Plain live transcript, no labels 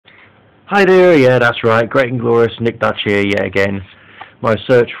Hi there, yeah, that's right. Great and glorious Nick Dutch here yet again. My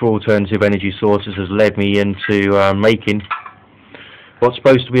search for alternative energy sources has led me into making what's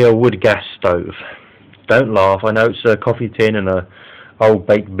supposed to be a wood gas stove. Don't laugh, I know it's a coffee tin and a old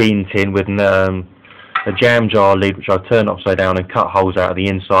baked bean tin with a jam jar lid which I've turned upside down and cut holes out of the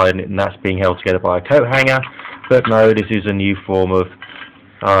inside, and that's being held together by a coat hanger. But no, this is a new form of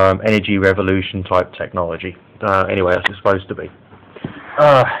energy revolution type technology. Anyway, that's what it's supposed to be.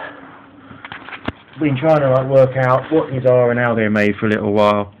 Been trying to work out what these are and how they're made for a little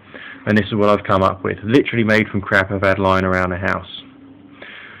while, and this is what I've come up with. Literally made from crap I've had lying around the house.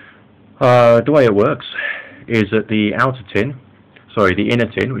 The way it works is that the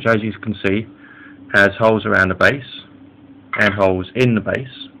inner tin, which as you can see has holes around the base and holes in the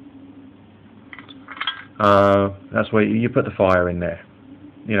base. That's where you put the fire in there.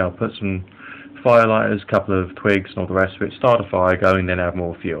 You know, put some firelighters, a couple of twigs and all the rest of it, start a fire going, then add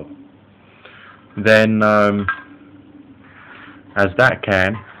more fuel. Then as that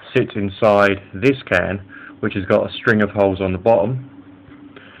can sits inside this can, which has got a string of holes on the bottom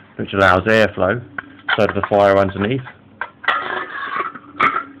which allows airflow, so that the fire underneath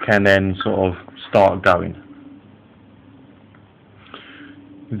can then sort of start going.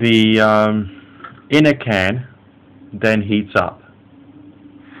 The inner can then heats up.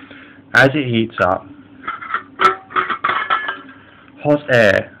 As it heats up, hot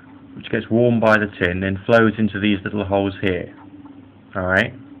air which gets warmed by the tin then flows into these little holes here.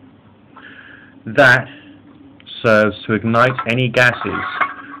 Alright? That serves to ignite any gases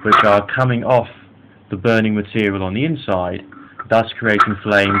which are coming off the burning material on the inside, thus creating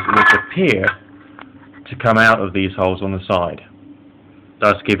flames which appear to come out of these holes on the side,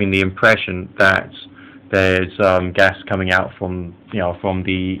 thus giving the impression that there's gas coming out from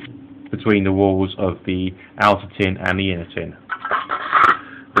between the walls of the outer tin and the inner tin.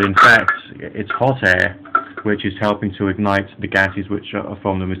 But in fact, it's hot air which is helping to ignite the gases which are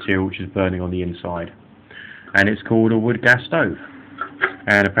from the material which is burning on the inside. And it's called a wood gas stove.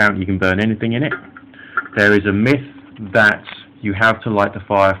 And apparently you can burn anything in it. There is a myth that you have to light the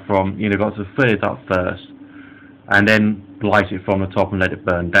fire from, got to fill it up first and then light it from the top and let it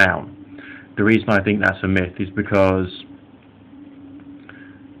burn down. The reason I think that's a myth is because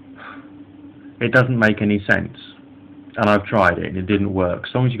it doesn't make any sense. And I've tried it and it didn't work.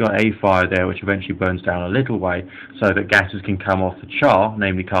 As long as you've got a fire there which eventually burns down a little way so that gases can come off the char,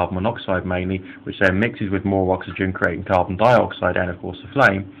 namely carbon monoxide mainly, which then mixes with more oxygen creating carbon dioxide and of course the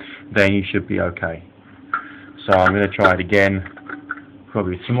flame, then you should be okay. So I'm going to try it again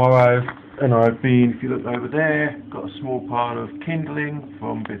probably tomorrow. And I've been, if you look over there, got a small pile of kindling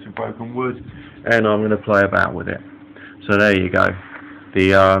from bits of broken wood, and I'm going to play about with it. So there you go.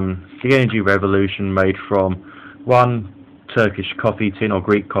 The energy revolution made from one Turkish coffee tin or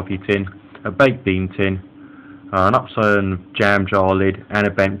Greek coffee tin, a baked bean tin, an upturned jam jar lid and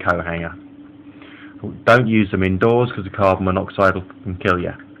a bent coat hanger. Don't use them indoors because the carbon monoxide can kill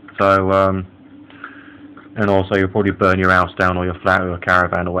you. So and also you'll probably burn your house down or your flat or your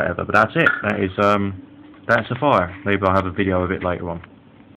caravan or whatever, but that's it. That's a fire. Maybe I'll have a video of it later on.